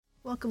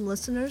Welcome,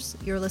 listeners.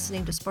 You're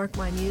listening to Spark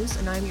My Muse,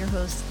 and I'm your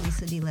host,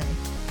 Lisa DeLay.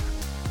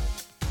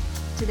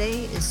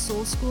 Today is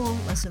Soul School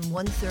Lesson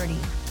 130,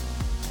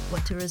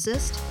 What to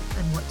Resist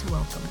and What to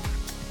Welcome.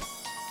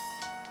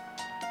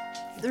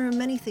 There are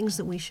many things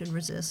that we should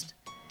resist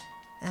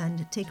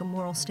and take a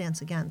moral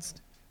stance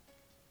against.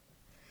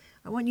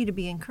 I want you to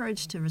be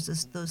encouraged to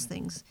resist those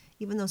things,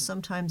 even though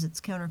sometimes it's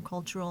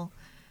countercultural,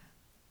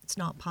 it's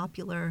not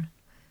popular,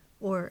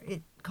 or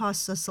it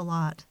costs us a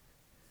lot.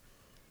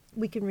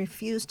 We can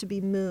refuse to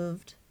be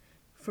moved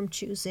from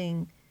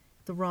choosing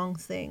the wrong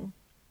thing.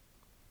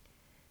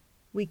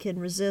 We can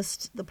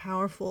resist the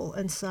powerful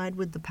and side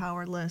with the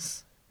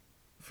powerless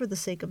for the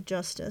sake of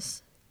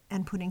justice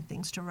and putting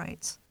things to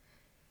rights.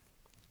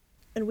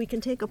 And we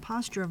can take a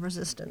posture of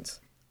resistance.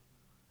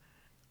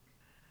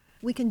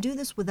 We can do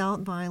this without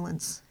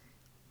violence.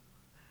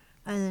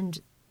 And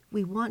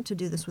we want to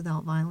do this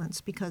without violence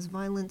because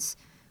violence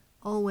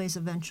always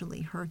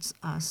eventually hurts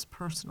us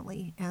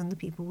personally and the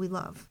people we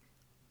love.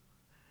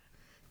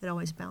 It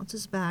always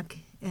bounces back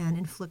and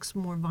inflicts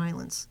more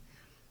violence.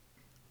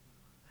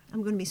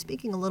 I'm going to be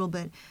speaking a little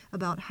bit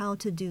about how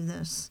to do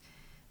this,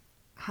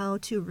 how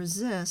to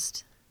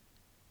resist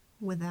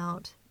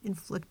without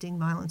inflicting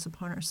violence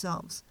upon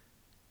ourselves.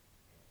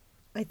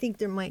 I think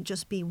there might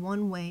just be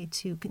one way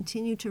to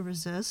continue to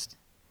resist,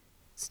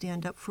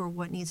 stand up for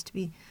what needs to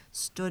be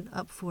stood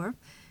up for,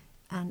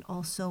 and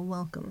also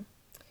welcome.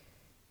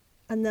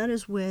 And that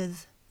is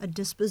with a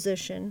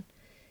disposition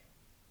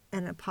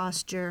and a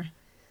posture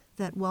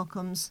that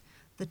welcomes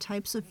the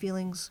types of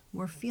feelings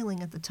we're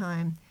feeling at the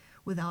time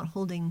without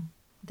holding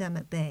them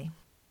at bay.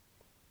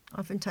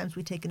 Oftentimes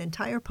we take an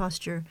entire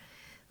posture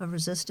of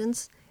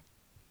resistance,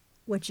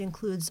 which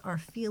includes our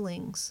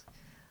feelings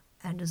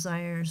and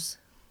desires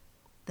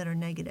that are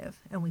negative,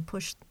 and we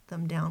push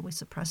them down, we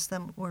suppress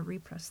them or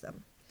repress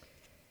them.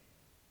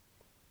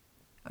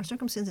 Our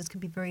circumstances can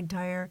be very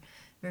dire,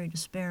 very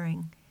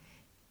despairing,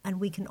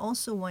 and we can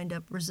also wind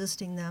up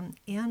resisting them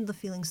and the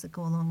feelings that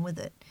go along with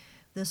it.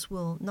 This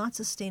will not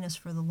sustain us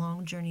for the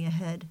long journey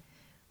ahead,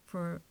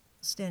 for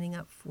standing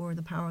up for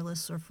the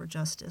powerless or for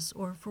justice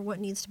or for what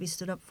needs to be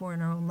stood up for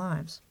in our own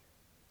lives.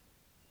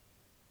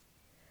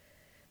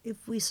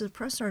 If we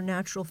suppress our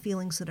natural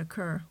feelings that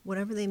occur,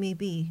 whatever they may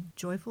be,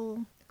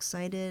 joyful,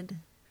 excited,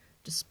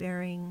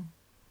 despairing,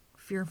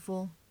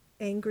 fearful,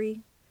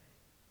 angry,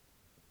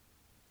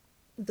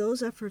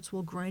 those efforts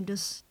will grind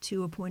us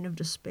to a point of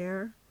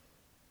despair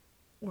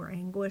or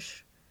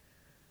anguish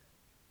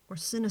or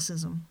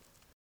cynicism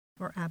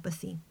or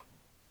apathy.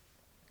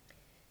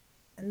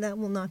 And that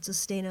will not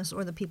sustain us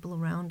or the people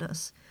around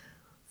us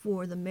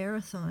for the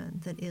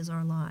marathon that is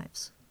our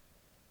lives.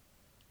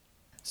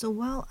 So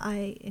while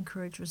I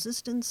encourage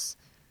resistance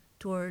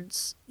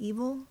towards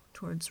evil,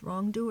 towards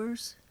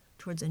wrongdoers,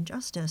 towards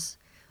injustice,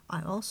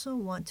 I also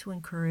want to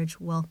encourage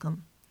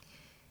welcome.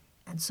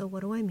 And so what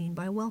do I mean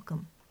by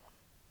welcome?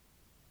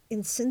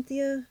 In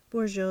Cynthia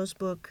Bourgeault's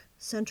book,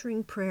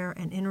 Centering Prayer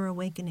and Inner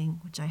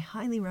Awakening, which I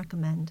highly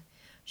recommend,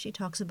 she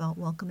talks about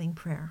welcoming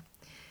prayer.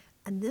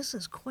 And this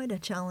is quite a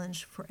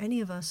challenge for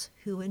any of us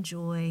who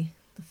enjoy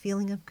the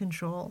feeling of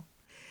control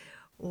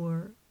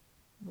or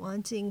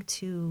wanting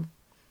to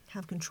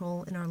have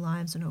control in our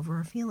lives and over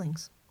our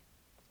feelings.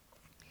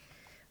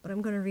 But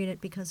I'm going to read it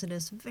because it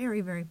is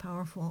very, very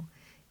powerful.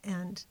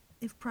 And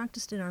if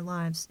practiced in our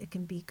lives, it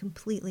can be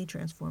completely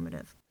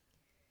transformative.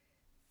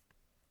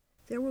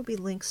 There will be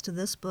links to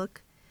this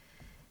book,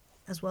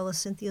 as well as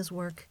Cynthia's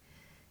work,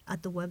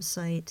 at the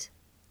website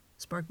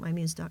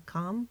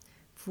sparkmymuse.com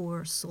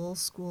for Soul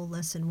School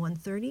Lesson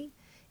 130,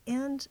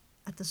 and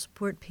at the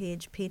support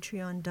page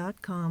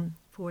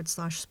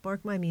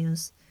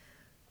patreon.com/sparkmymuse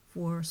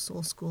for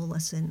Soul School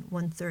Lesson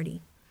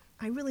 130.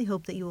 I really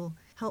hope that you will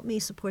help me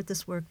support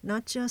this work,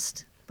 not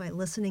just by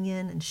listening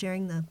in and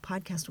sharing the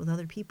podcast with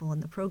other people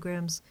and the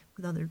programs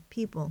with other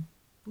people,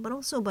 but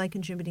also by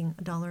contributing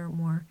 $1 or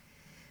more,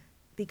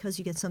 because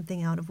you get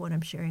something out of what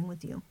I'm sharing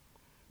with you.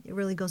 It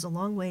really goes a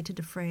long way to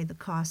defray the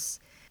costs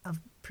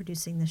of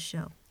producing this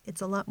show. It's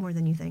a lot more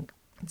than you think.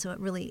 And so it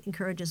really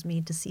encourages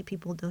me to see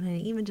people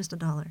donating even just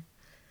 $1.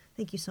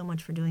 Thank you so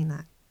much for doing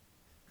that.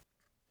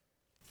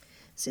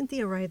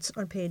 Cynthia writes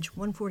on page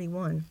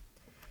 141,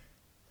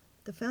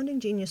 the founding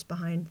genius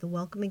behind the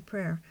welcoming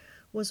prayer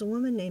was a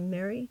woman named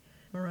Mary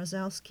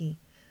Morozowski,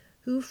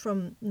 who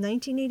from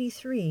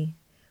 1983,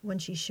 when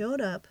she showed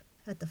up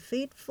at the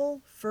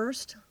fateful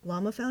first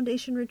Lama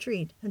Foundation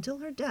retreat until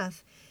her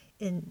death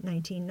in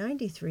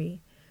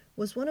 1993,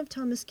 was one of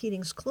Thomas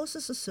Keating's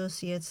closest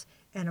associates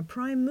and a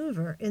prime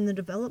mover in the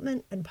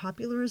development and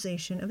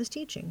popularization of his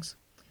teachings.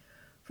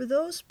 For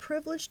those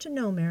privileged to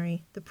know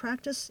Mary, the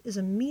practice is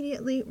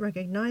immediately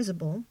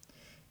recognizable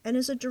and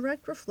is a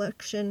direct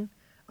reflection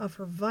of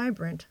her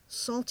vibrant,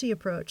 salty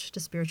approach to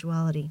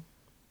spirituality.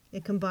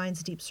 It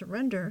combines deep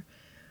surrender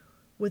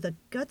with a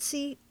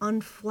gutsy,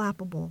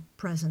 unflappable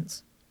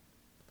presence.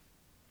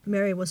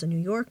 Mary was a New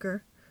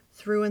Yorker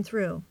through and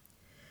through,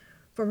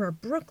 from her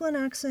Brooklyn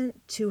accent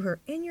to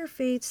her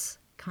in-your-face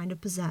kind of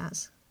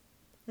pizzazz.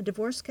 A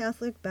divorced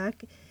Catholic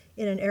back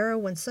In an era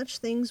when such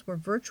things were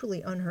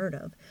virtually unheard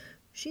of,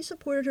 she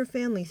supported her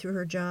family through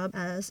her job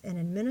as an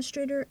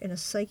administrator in a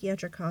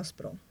psychiatric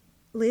hospital,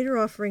 later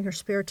offering her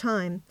spare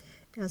time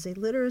as a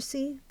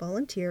literacy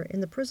volunteer in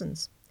the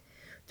prisons.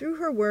 Through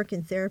her work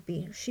in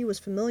therapy, she was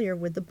familiar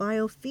with the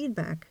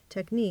biofeedback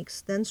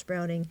techniques then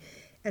sprouting,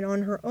 and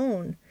on her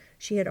own,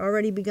 she had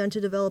already begun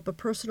to develop a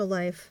personal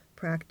life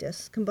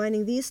practice,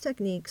 combining these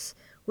techniques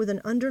with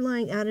an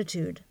underlying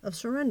attitude of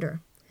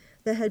surrender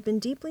that had been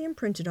deeply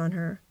imprinted on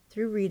her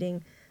through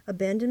reading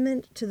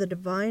Abandonment to the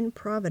Divine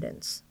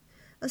Providence,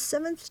 a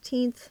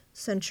 17th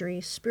century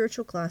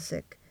spiritual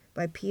classic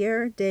by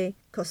Pierre de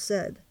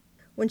Caussade.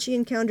 When she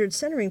encountered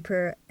centering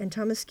prayer and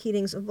Thomas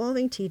Keating's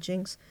evolving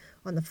teachings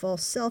on the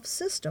false self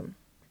system,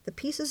 the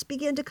pieces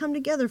began to come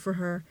together for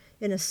her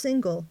in a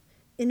single,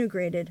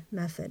 integrated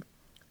method.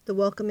 The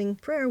welcoming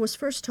prayer was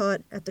first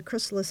taught at the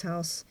Chrysalis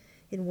House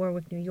in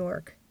Warwick, New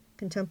York,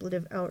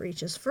 Contemplative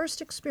Outreach's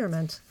first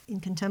experiment in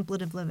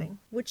contemplative living,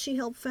 which she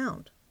helped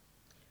found.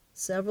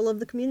 Several of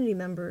the community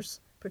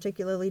members,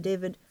 particularly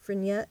David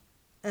Freniette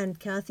and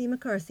Kathy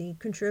McCarthy,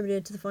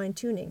 contributed to the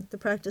fine-tuning. The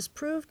practice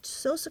proved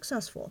so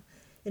successful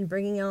in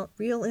bringing out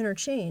real inner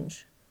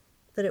change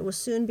that it was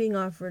soon being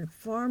offered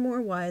far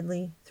more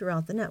widely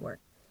throughout the network.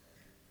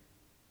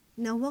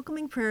 Now,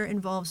 welcoming prayer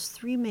involves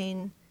three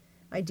main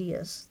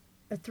ideas,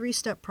 a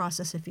three-step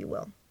process, if you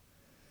will.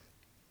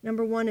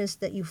 Number one is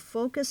that you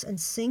focus and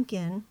sink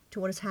in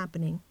to what is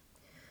happening.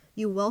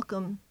 You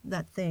welcome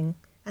that thing,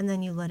 and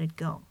then you let it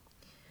go.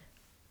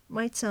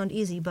 Might sound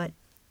easy, but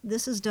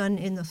this is done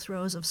in the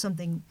throes of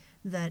something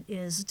that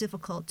is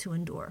difficult to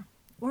endure,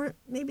 or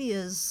maybe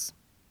is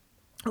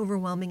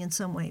overwhelming in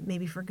some way,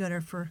 maybe for good or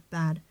for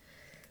bad.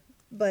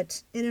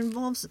 But it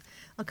involves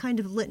a kind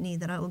of litany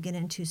that I will get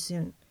into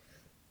soon.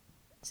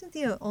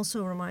 Cynthia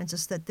also reminds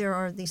us that there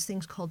are these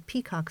things called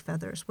peacock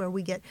feathers, where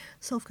we get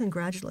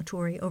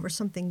self-congratulatory over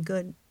something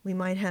good we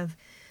might have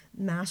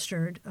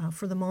mastered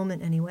for the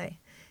moment anyway.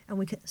 And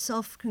we can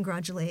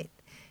self-congratulate,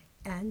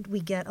 and we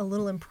get a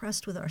little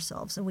impressed with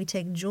ourselves, and we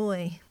take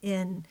joy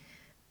in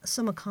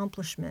some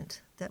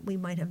accomplishment that we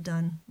might have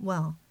done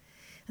well.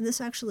 And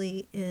this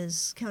actually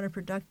is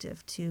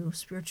counterproductive to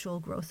spiritual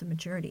growth and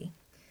maturity.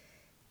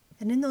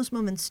 And in those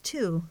moments,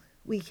 too,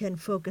 we can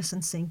focus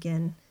and sink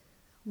in,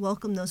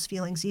 welcome those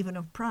feelings even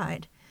of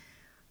pride,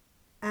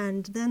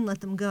 and then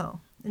let them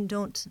go. And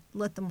don't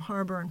let them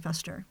harbor and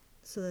fester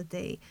so that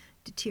they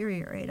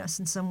deteriorate us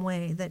in some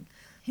way that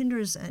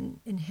hinders and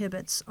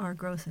inhibits our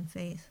growth in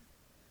faith.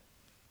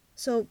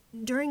 So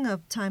during a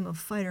time of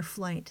fight or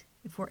flight,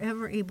 if we're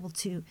ever able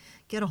to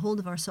get a hold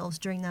of ourselves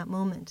during that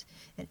moment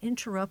and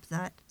interrupt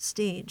that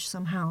stage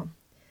somehow,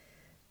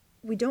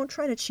 we don't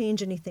try to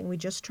change anything. We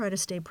just try to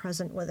stay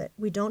present with it.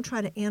 We don't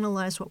try to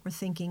analyze what we're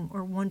thinking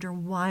or wonder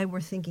why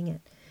we're thinking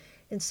it.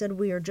 Instead,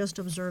 we are just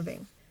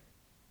observing.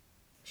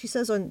 She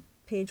says on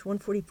page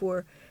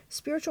 144,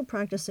 spiritual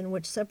practice in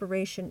which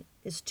separation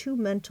is too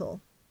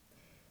mental,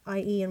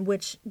 i.e. in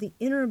which the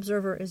inner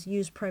observer is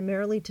used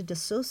primarily to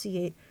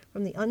dissociate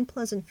from the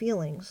unpleasant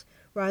feelings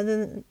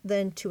rather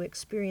than to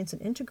experience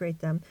and integrate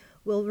them,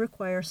 will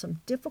require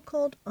some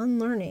difficult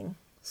unlearning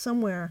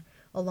somewhere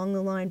along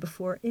the line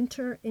before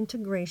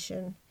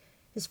integration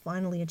is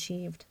finally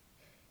achieved.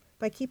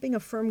 By keeping a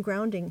firm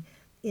grounding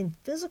in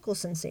physical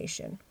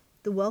sensation,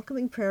 the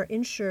welcoming prayer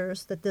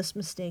ensures that this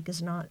mistake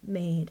is not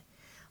made.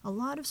 A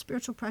lot of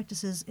spiritual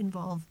practices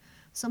involve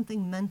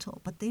something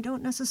mental, but they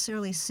don't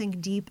necessarily sink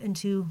deep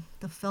into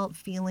the felt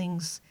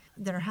feelings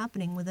that are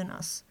happening within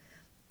us.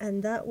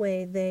 And that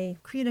way they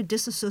create a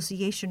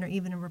disassociation or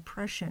even a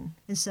repression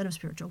instead of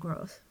spiritual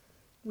growth.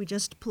 We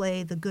just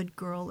play the good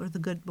girl or the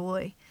good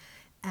boy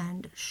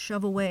and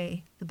shove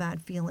away the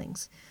bad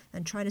feelings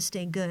and try to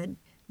stay good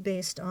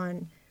based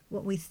on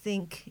what we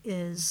think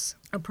is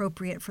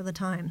appropriate for the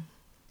time.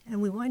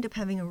 And we wind up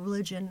having a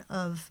religion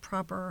of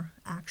proper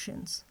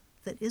actions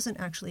that isn't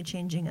actually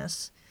changing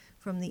us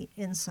from the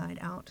inside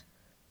out.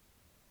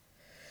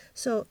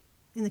 So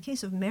in the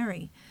case of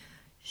Mary,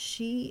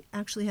 she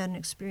actually had an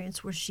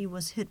experience where she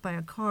was hit by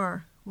a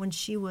car when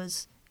she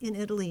was in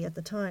Italy at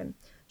the time.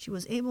 She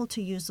was able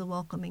to use the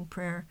welcoming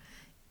prayer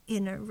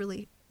in a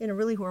really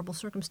horrible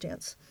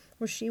circumstance,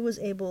 where she was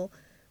able,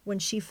 when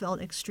she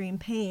felt extreme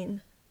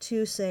pain,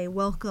 to say,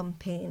 welcome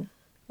pain,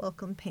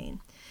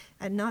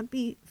 and not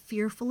be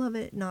fearful of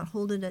it, not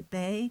hold it at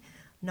bay,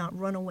 not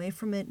run away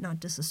from it, not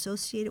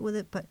disassociate it with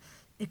it, but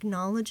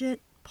acknowledge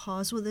it,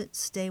 pause with it,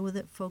 stay with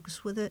it,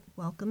 focus with it,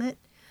 welcome it,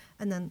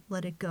 and then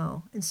let it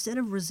go, instead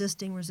of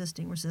resisting, which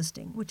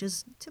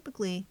is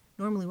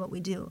normally what we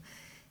do.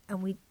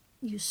 And we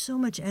use so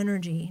much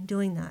energy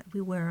doing that,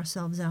 we wear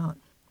ourselves out.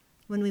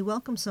 When we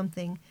welcome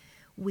something,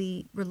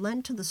 we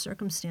relent to the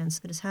circumstance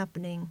that is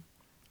happening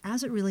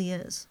as it really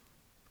is,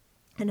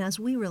 and as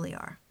we really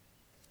are.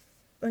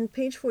 On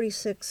page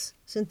 46,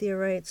 Cynthia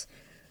writes,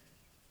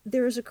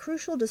 there is a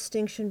crucial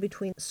distinction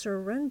between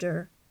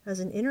surrender as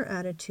an inner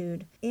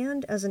attitude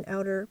and as an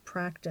outer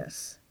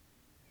practice.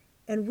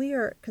 And we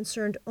are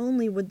concerned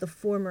only with the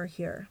former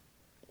here,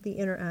 the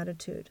inner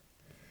attitude.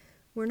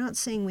 We're not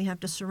saying we have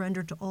to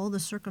surrender to all the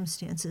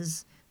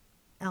circumstances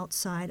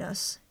outside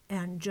us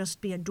and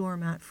just be a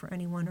doormat for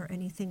anyone or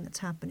anything that's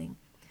happening.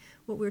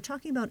 What we're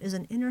talking about is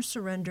an inner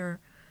surrender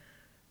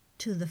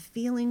to the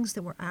feelings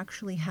that we're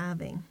actually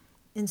having.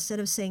 Instead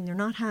of saying they're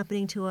not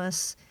happening to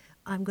us,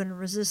 I'm going to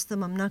resist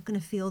them, I'm not going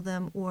to feel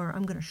them, or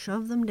I'm going to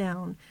shove them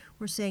down,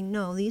 we're saying,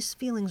 no, these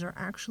feelings are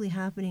actually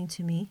happening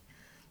to me.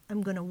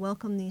 I'm going to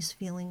welcome these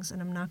feelings, and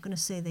I'm not going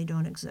to say they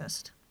don't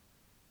exist.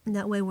 And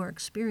that way we're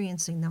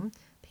experiencing them,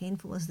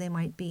 painful as they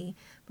might be,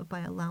 but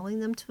by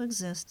allowing them to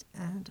exist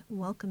and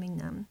welcoming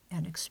them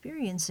and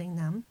experiencing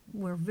them,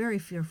 we're very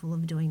fearful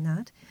of doing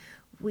that.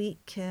 We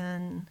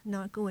can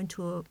not go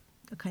into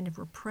a kind of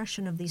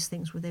repression of these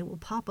things where they will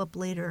pop up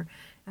later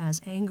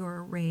as anger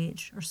or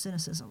rage or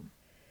cynicism.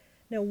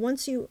 Now,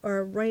 once you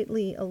are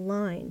rightly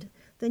aligned,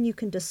 then you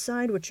can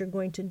decide what you're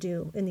going to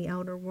do in the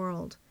outer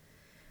world.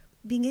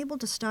 Being able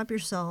to stop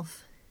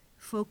yourself,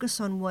 focus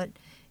on what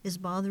is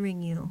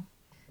bothering you,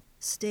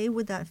 stay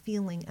with that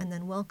feeling, and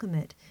then welcome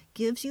it,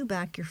 gives you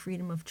back your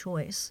freedom of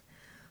choice.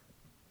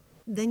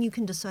 Then you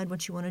can decide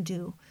what you want to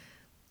do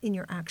in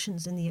your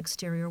actions in the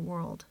exterior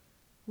world.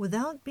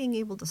 Without being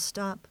able to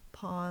stop,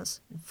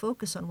 pause, and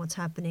focus on what's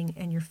happening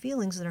and your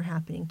feelings that are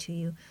happening to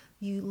you,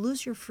 you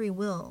lose your free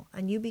will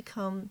and you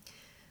become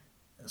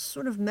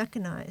sort of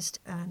mechanized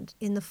and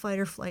in the fight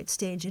or flight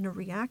stage, in a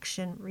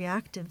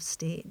reactive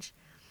stage,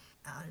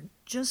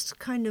 just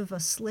kind of a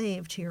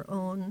slave to your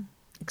own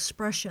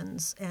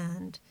expressions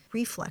and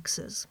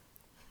reflexes,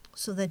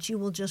 so that you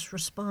will just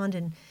respond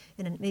in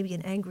maybe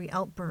an angry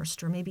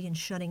outburst, or maybe in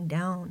shutting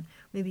down,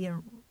 maybe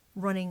in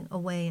running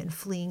away and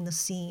fleeing the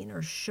scene,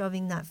 or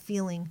shoving that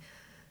feeling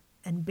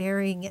and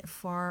burying it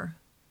far,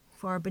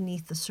 far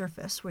beneath the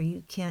surface where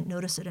you can't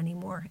notice it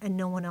anymore and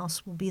no one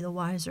else will be the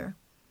wiser.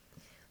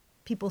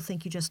 People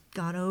think you just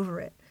got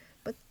over it,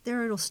 but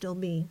there it'll still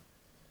be.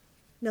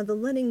 Now, the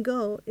letting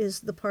go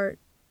is the part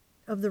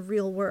of the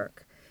real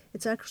work.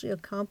 It's actually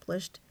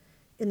accomplished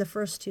in the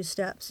first two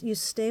steps. You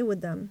stay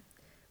with them,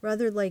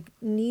 rather like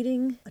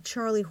kneading a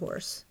Charlie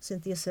horse,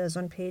 Cynthia says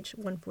on page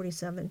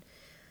 147.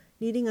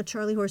 Kneading a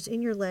Charlie horse in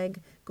your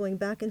leg, going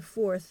back and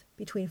forth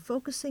between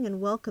focusing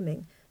and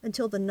welcoming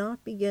until the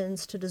knot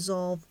begins to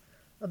dissolve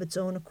of its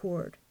own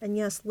accord. And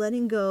yes,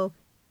 letting go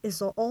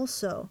is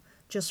also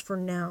just for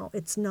now.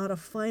 It's not a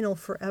final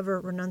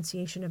forever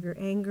renunciation of your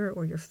anger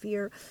or your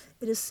fear.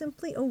 It is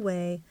simply a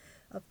way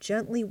of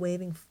gently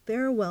waving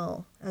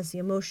farewell as the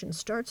emotion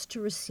starts to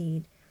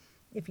recede.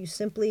 If you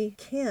simply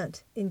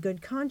can't, in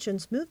good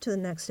conscience, move to the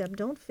next step,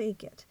 don't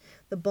fake it.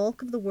 The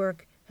bulk of the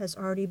work has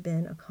already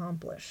been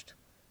accomplished.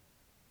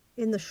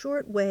 In the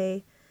short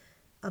way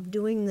of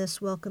doing this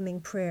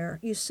welcoming prayer,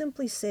 you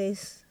simply say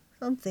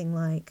something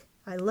like,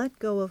 I let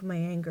go of my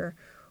anger,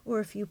 or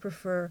if you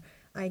prefer,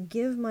 I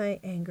give my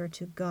anger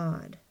to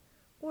God.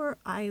 Or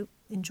I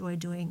enjoy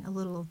doing a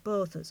little of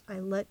both, as I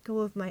let go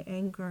of my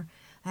anger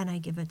and I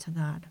give it to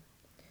God.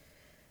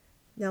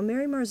 Now,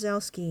 Mary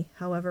Marzowski,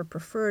 however,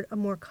 preferred a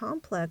more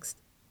complex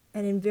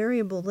and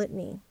invariable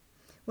litany.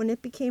 When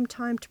it became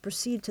time to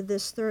proceed to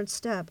this third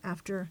step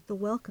after the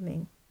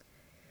welcoming,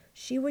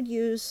 she would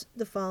use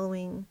the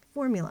following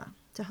formula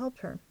to help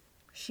her.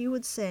 She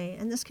would say,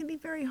 and this can be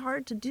very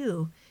hard to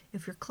do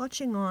if you're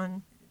clutching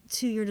on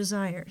to your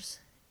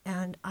desires,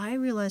 and I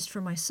realized for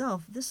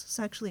myself, this is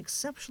actually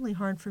exceptionally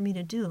hard for me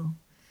to do.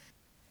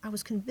 I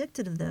was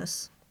convicted of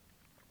this,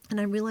 and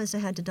I realized I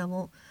had to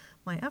double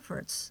my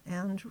efforts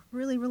and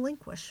really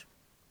relinquish.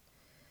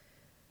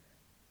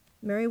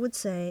 Mary would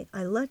say,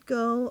 I let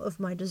go of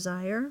my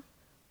desire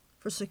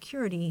for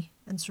security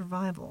and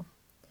survival.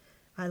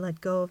 I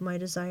let go of my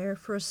desire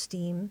for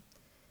esteem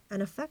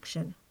and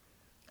affection.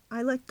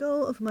 I let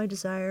go of my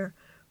desire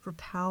for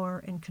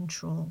power and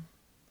control.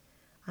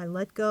 I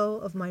let go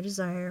of my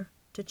desire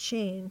to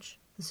change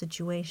the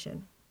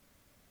situation.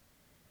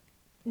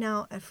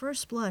 Now, at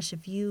first blush,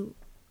 if you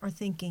are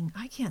thinking,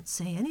 I can't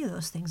say any of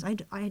those things.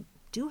 I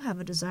do have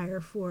a desire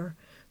for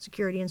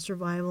security and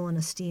survival and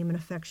esteem and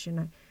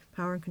affection,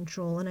 power and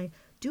control, and I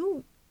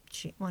do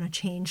want to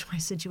change my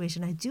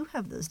situation. I do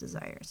have those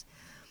desires.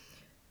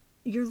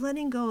 You're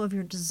letting go of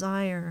your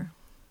desire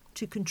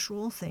to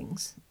control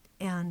things,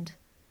 and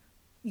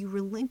you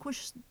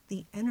relinquish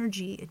the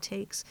energy it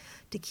takes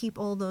to keep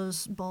all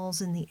those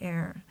balls in the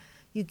air.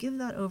 You give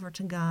that over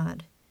to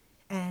God,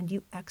 and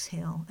you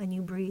exhale and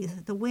you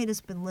breathe. The weight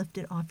has been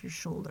lifted off your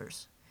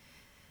shoulders.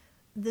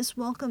 This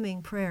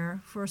welcoming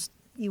prayer, first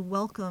you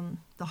welcome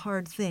the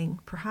hard thing.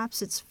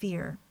 Perhaps it's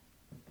fear.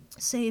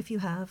 Say if you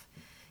have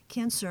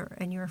cancer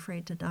and you're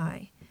afraid to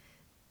die,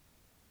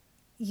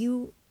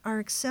 you are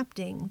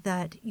accepting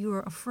that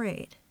you're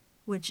afraid,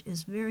 which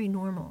is very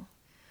normal.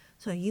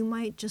 So you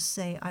might just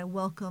say, I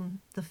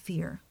welcome the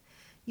fear.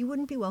 You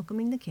wouldn't be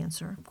welcoming the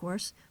cancer, of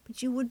course,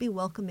 but you would be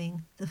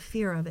welcoming the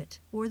fear of it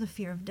or the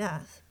fear of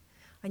death.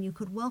 And you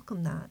could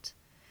welcome that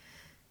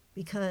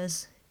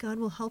because God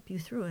will help you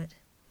through it.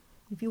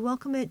 If you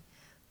welcome it,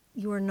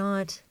 you are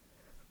not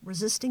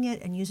resisting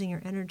it and using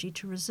your energy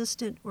to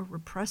resist it or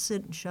repress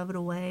it and shove it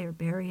away or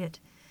bury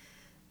it.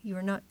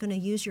 You're not going to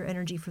use your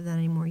energy for that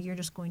anymore. You're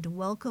just going to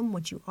welcome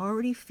what you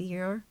already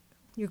fear.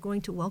 You're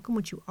going to welcome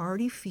what you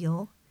already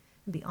feel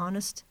and be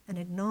honest and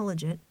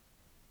acknowledge it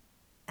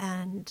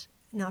and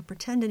not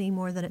pretend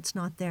anymore that it's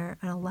not there,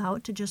 and allow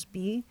it to just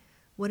be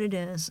what it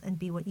is and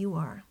be what you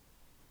are.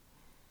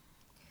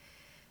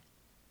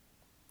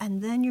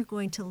 And then you're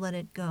going to let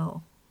it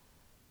go.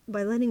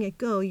 By letting it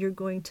go, you're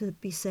going to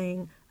be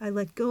saying, I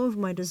let go of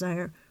my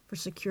desire for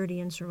security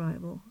and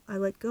survival. I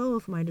let go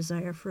of my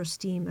desire for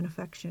esteem and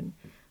affection.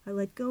 I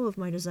let go of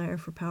my desire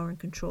for power and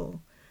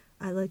control.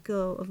 I let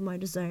go of my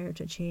desire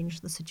to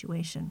change the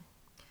situation.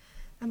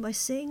 And by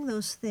saying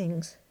those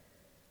things,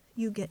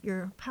 you get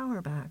your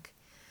power back,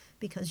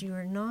 because you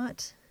are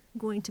not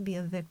going to be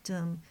a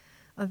victim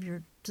of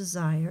your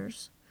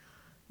desires.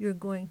 You're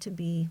going to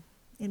be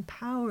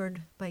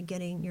empowered by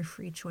getting your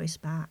free choice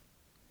back.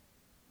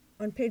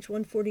 On page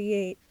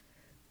 148,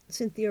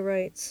 Cynthia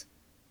writes,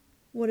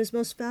 "What is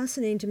most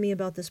fascinating to me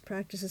about this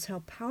practice is how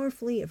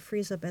powerfully it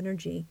frees up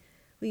energy.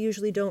 We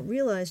usually don't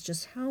realize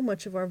just how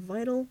much of our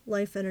vital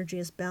life energy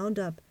is bound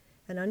up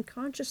and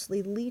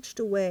unconsciously leached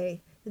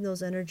away in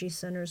those energy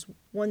centers.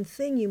 One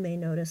thing you may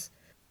notice,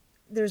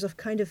 there's a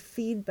kind of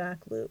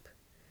feedback loop.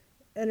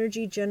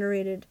 Energy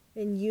generated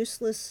in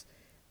useless,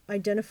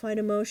 identified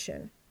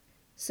emotion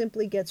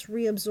simply gets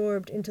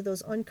reabsorbed into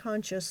those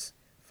unconscious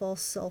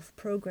false self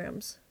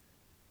programs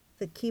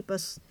that keep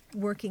us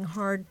working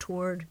hard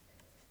toward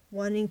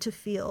wanting to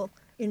feel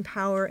in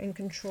power and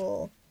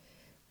control,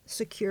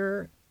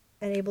 secure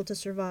and able to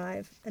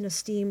survive, and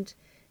esteemed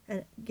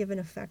and given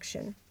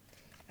affection,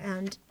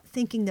 and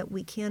thinking that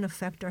we can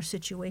affect our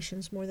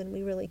situations more than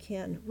we really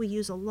can. We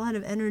use a lot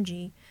of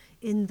energy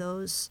in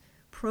those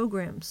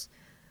programs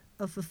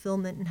of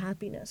fulfillment and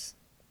happiness.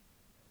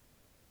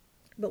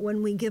 But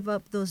when we give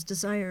up those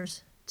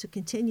desires to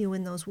continue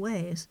in those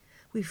ways,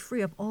 we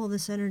free up all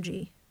this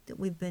energy that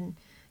we've been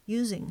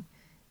using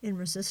in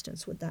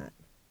resistance with that.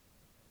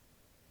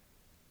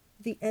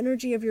 The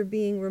energy of your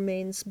being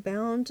remains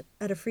bound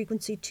at a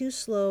frequency too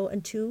slow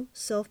and too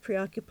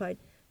self-preoccupied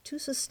to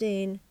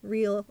sustain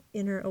real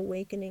inner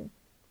awakening.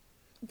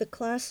 The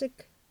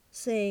classic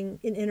saying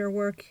in inner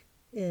work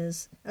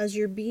is, as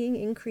your being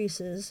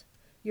increases,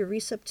 your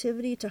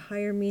receptivity to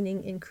higher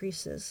meaning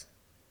increases.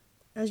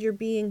 As your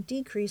being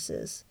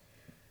decreases,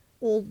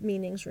 old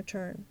meanings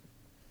return.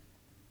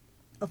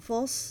 A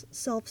false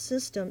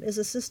self-system is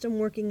a system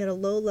working at a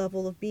low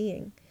level of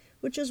being,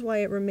 which is why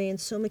it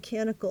remains so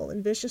mechanical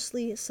and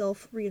viciously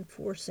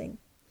self-reinforcing.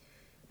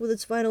 With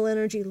its vital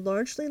energy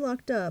largely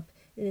locked up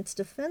in its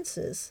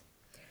defenses,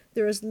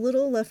 there is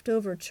little left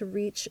over to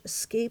reach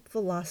escape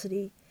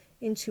velocity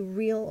into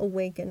real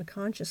awakened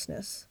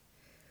consciousness,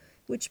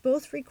 which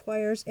both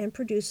requires and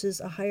produces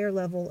a higher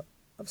level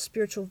of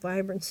spiritual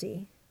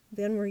vibrancy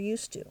than we're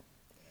used to.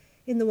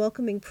 In the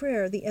welcoming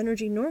prayer, the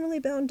energy normally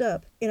bound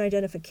up in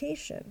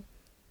identification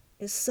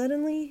is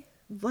suddenly,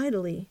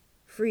 vitally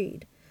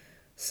freed,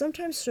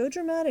 sometimes so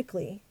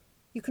dramatically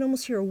you can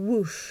almost hear a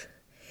whoosh,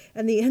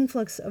 and the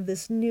influx of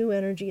this new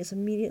energy is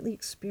immediately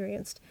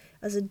experienced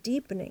as a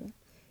deepening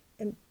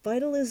and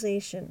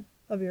vitalization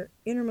of your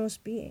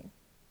innermost being.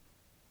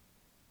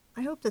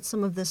 I hope that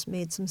some of this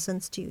made some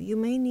sense to you. You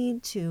may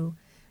need to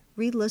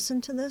re-listen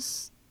to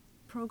this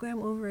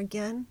program over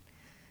again,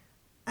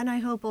 and I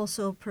hope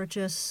also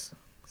purchase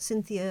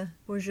Cynthia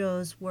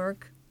Bourgeau's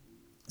work,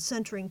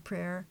 Centering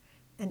Prayer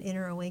and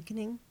Inner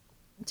Awakening,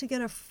 to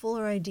get a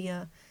fuller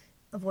idea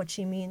of what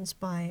she means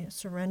by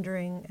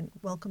surrendering and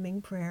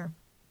welcoming prayer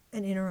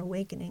and inner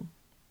awakening.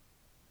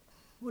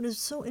 What is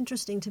so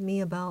interesting to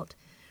me about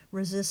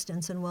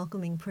resistance and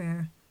welcoming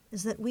prayer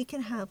is that we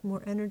can have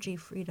more energy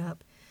freed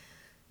up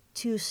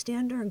to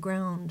stand our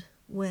ground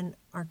when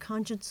our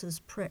conscience is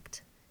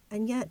pricked,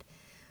 and yet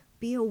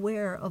be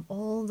aware of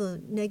all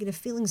the negative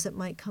feelings that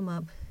might come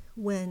up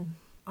when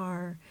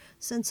our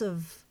sense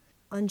of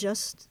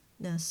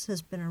unjustness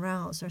has been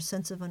aroused, our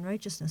sense of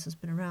unrighteousness has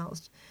been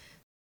aroused.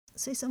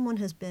 Say someone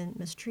has been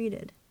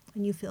mistreated,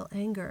 and you feel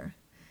anger,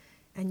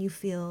 and you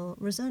feel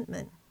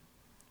resentment.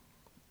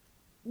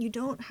 You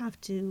don't have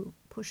to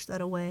push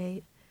that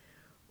away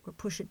or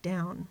push it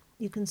down.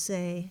 You can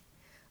say,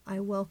 I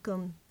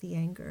welcome the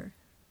anger,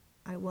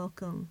 I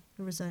welcome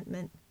the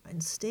resentment,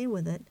 and stay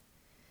with it,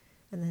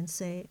 and then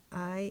say,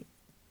 I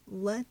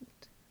let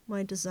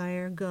my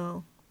desire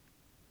go.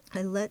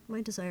 I let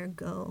my desire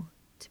go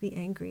to be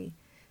angry.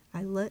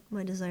 I let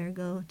my desire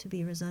go to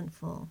be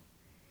resentful.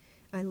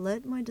 I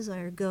let my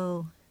desire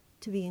go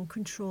to be in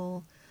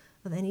control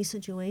of any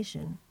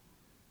situation.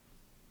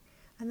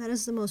 And that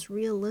is the most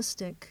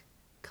realistic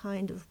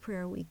kind of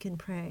prayer we can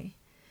pray,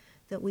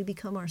 that we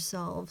become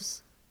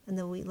ourselves and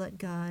that we let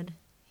God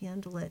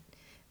handle it.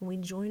 And we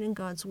join in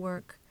God's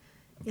work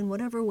in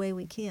whatever way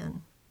we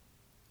can.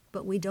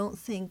 But we don't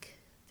think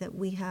that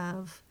we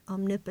have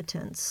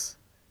omnipotence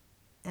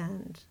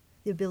and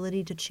the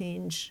ability to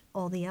change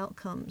all the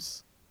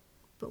outcomes,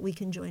 but we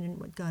can join in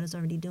what God is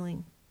already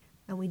doing.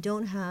 And we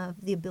don't have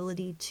the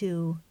ability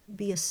to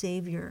be a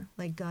savior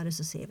like God is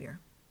a savior.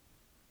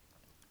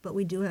 But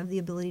we do have the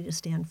ability to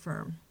stand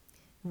firm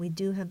We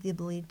do have the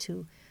ability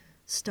to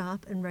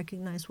stop and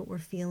recognize what we're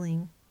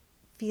feeling,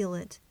 feel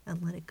it,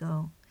 and let it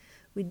go.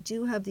 We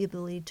do have the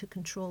ability to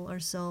control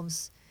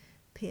ourselves,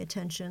 pay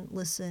attention,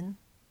 listen,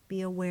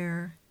 be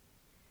aware,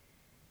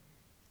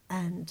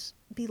 and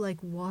be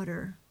like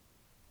water,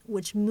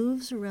 which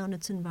moves around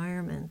its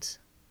environment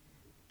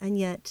and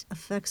yet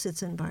affects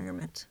its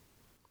environment.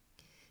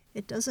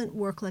 It doesn't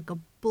work like a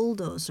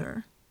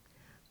bulldozer,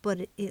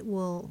 but it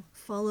will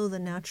follow the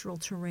natural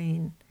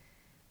terrain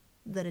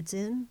that it's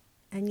in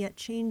and yet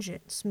change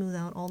it, smooth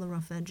out all the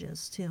rough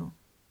edges too.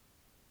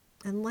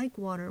 And like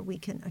water, we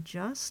can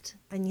adjust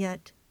and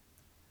yet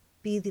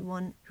be the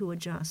one who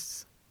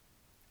adjusts.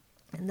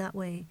 And that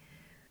way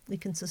we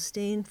can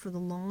sustain for the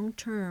long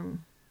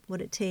term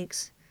what it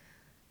takes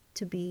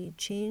to be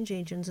change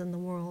agents in the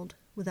world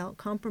without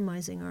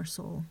compromising our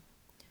soul,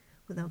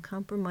 without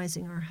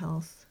compromising our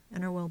health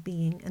and our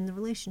well-being and the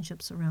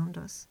relationships around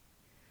us.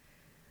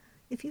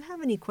 If you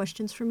have any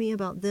questions for me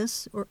about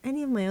this or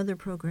any of my other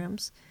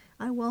programs,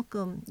 I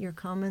welcome your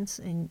comments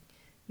and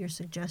your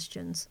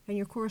suggestions and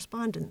your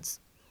correspondence.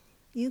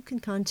 You can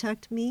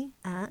contact me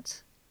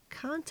at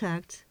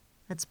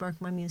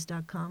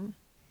contact@sparkmymuse.com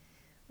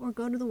or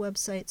go to the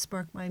website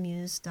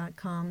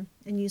sparkmymuse.com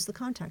and use the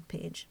contact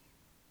page.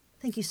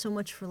 Thank you so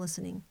much for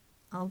listening.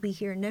 I'll be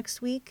here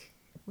next week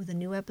with a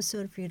new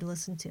episode for you to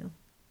listen to.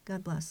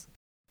 God bless.